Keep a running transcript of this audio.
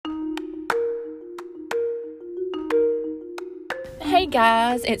Hey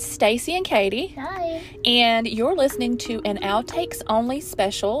guys, it's Stacy and Katie. Hi. And you're listening to an Outtakes only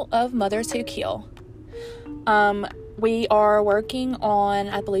special of Mothers Who Kill. We are working on,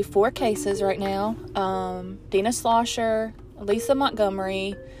 I believe, 4 cases right now. Dina Slosher, Lisa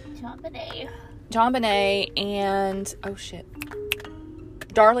Montgomery, John Bonet, and,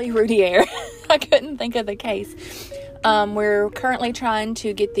 Darlie Roudier. I couldn't think of the case. We're currently trying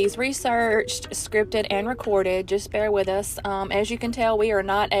to get these researched, scripted, and recorded. Just bear with us. As you can tell, we are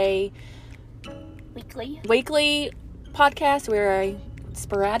not a weekly podcast. We're a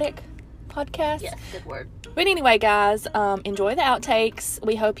sporadic podcast. Yes, good word. But anyway, guys, enjoy the outtakes.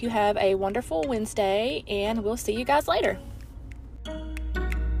 We hope you have a wonderful Wednesday, and we'll see you guys later.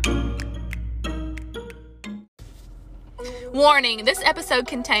 Warning, this episode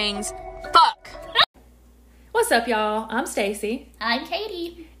contains fuck. What's up, y'all? I'm Stacy. I'm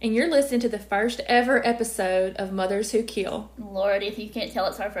Katie. And you're listening to the first ever episode of Mothers Who Kill. Lord, if you can't tell,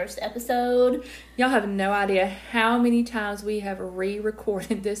 it's our first episode. Y'all have no idea how many times we have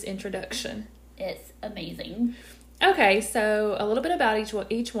re-recorded this introduction. It's amazing. Okay, so a little bit about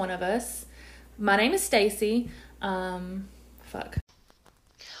each one of us. My name is Stacy. On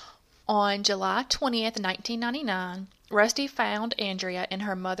July 20th, 1999, Rusty found Andrea in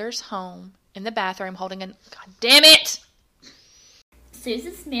her mother's home in the bathroom holding God damn it!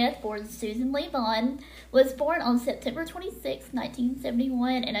 Susan Smith, born Susan Lee Vaughn, was born on September 26,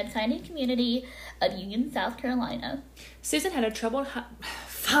 1971 in a tiny community of Union, South Carolina. Susan had a troubled...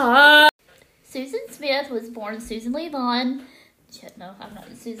 Susan Smith was born Susan Lee Vaughn. No, I'm not.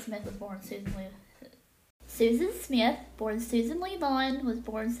 Susan Smith was born Susan Lee. Susan Smith, born Susan Lee Vaughn, was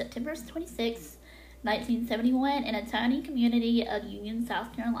born September 26, 1971 in a tiny community of Union,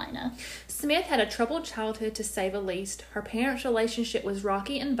 South Carolina. Smith had a troubled childhood, to say the least. Her parents' relationship was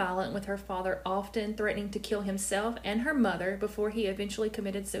rocky and violent, with her father often threatening to kill himself and her mother before he eventually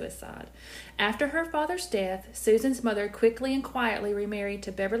committed suicide. After her father's death, Susan's mother quickly and quietly remarried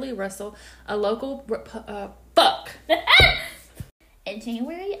to Beverly Russell, a local In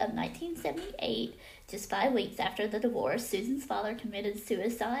January of 1978, just 5 weeks after the divorce, Susan's father committed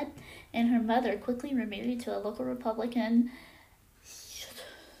suicide, and her mother quickly remarried to a local Republican.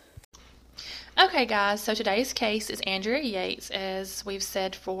 Okay, guys, so today's case is Andrea Yates, as we've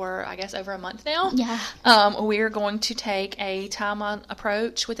said for, I guess, over a month now. Yeah. We're going to take a timeline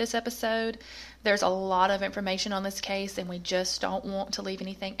approach with this episode. There's a lot of information on this case, and we just don't want to leave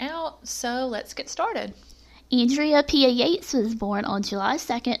anything out, so let's get started. Andrea Pia Yates was born on July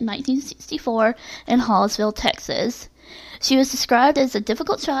 2nd, 1964 in Hallsville, Texas. She was described as a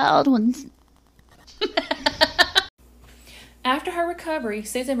difficult child when... After her recovery,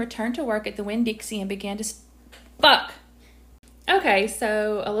 Susan returned to work at the Winn-Dixie and began to... Okay,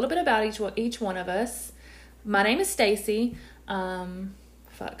 so a little bit about each one of us. My name is Stacy.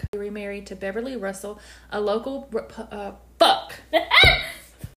 Remarried to Beverly Russell, a local...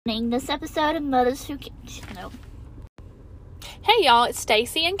 This episode of Mothers Who Kill. No. Hey y'all, it's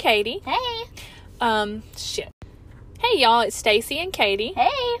Stacy and Katie. Hey. Hey y'all, it's Stacy and Katie.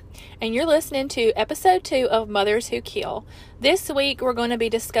 Hey. And you're listening to episode 2 of Mothers Who Kill. This week we're going to be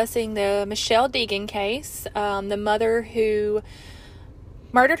discussing the Michelle Deegan case, the mother who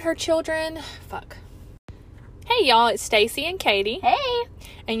murdered her children. Hey y'all, it's Stacy and Katie. Hey.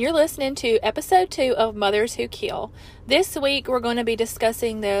 And you're listening to episode 2 of Mothers Who Kill. This week we're going to be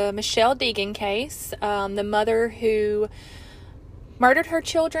discussing the Michelle Deegan case, the mother who murdered her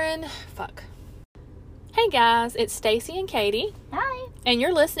children. Hey guys, it's Stacy and Katie. Hi. And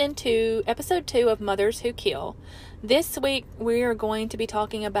you're listening to episode 2 of Mothers Who Kill. This week we are going to be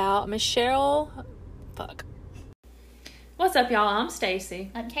talking about Michelle... What's up, y'all? I'm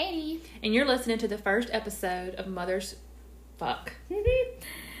Stacy. I'm Katie. And you're listening to the first episode of Mothers...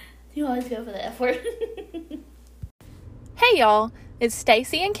 You always go for the F word. Hey, y'all. It's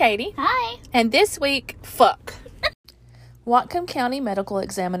Stacy and Katie. Hi. And this week, Whatcom County Medical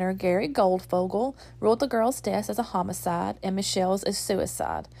Examiner Gary Goldfogle ruled the girl's death as a homicide and Michelle's as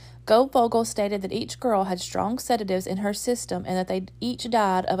suicide. Goldfogle stated that each girl had strong sedatives in her system and that they each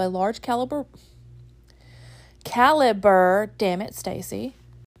died of a large caliber, damn it, Stacy.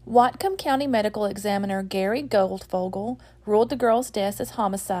 Whatcom County Medical Examiner Gary Goldfogle ruled the girls' deaths as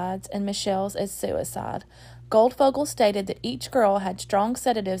homicides and Michelle's as suicide. Goldfogle stated that each girl had strong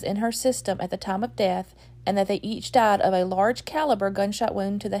sedatives in her system at the time of death and that they each died of a large caliber gunshot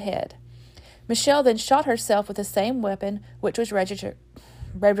wound to the head. Michelle then shot herself with the same weapon, which was registered.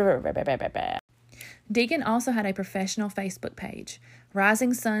 Deegan also had a professional Facebook page,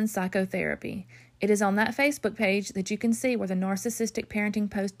 Rising Sun Psychotherapy. It is on that Facebook page that you can see where the narcissistic parenting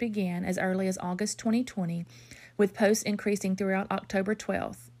post began as early as August 2020, with posts increasing throughout October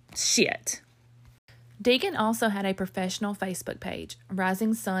 12th. Shit. Deegan also had a professional Facebook page,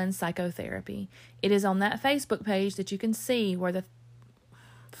 Rising Sun Psychotherapy. It is on that Facebook page that you can see where the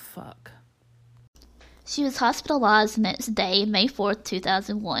fuck. She was hospitalized the next day, May 4th,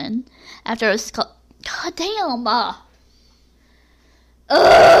 2001, after a God damn!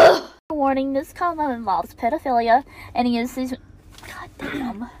 Warning, this comment involves pedophilia, and he is... God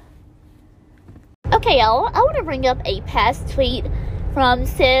damn. Okay, y'all, I want to bring up a past tweet from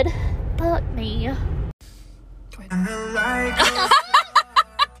Sid. Fuck me.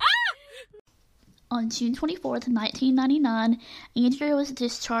 On June 24th, 1999, Andrea was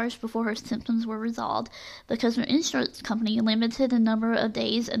discharged before her symptoms were resolved because her insurance company limited the number of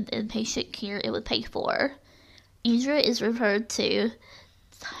days of inpatient care it would pay for. Andrea is referred to...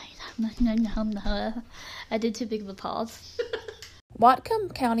 I did too big of a pause.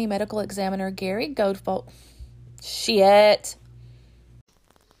 Whatcom County Medical Examiner Gary Goldfogle... Shit.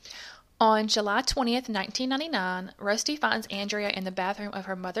 On July 20th, 1999, Rusty finds Andrea in the bathroom of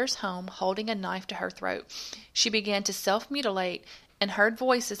her mother's home holding a knife to her throat. She began to self-mutilate and heard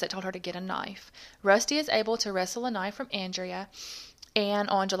voices that told her to get a knife. Rusty is able to wrestle a knife from Andrea, and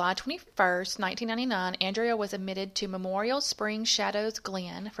on July 21st, 1999, Andrea was admitted to Memorial Spring Shadows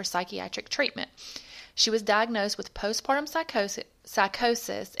Glen for psychiatric treatment. She was diagnosed with postpartum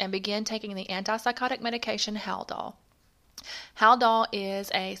psychosis and began taking the antipsychotic medication Haldol. Haldol is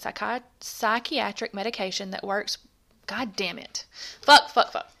a psychiatric medication that works... God damn it. Fuck.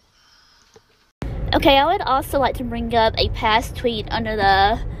 Okay, I would also like to bring up a past tweet under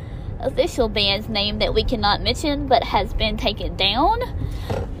the official band's name that we cannot mention but has been taken down.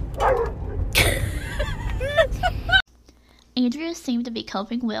 Andrea seemed to be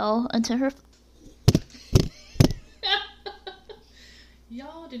coping well until her...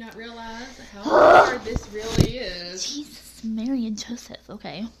 Y'all do not realize how hard this really is. Jesus, Mary and Joseph,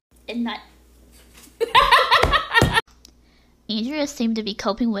 okay. And not... Andrea seemed to be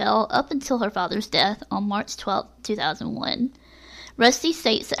coping well up until her father's death on March 12, 2001. Rusty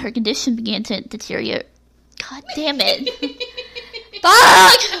states that her condition began to deteriorate. God damn it.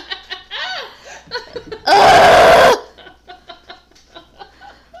 Fuck!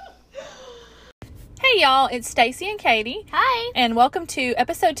 Hey y'all, it's Stacy and Katie. Hi. And welcome to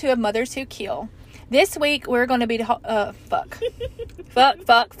episode 2 of Mothers Who Kill. This week we're going to be fuck.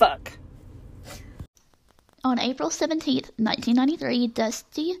 On April 17th, 1993,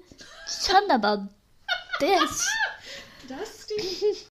 Dusty... Son of a bitch. Dusty?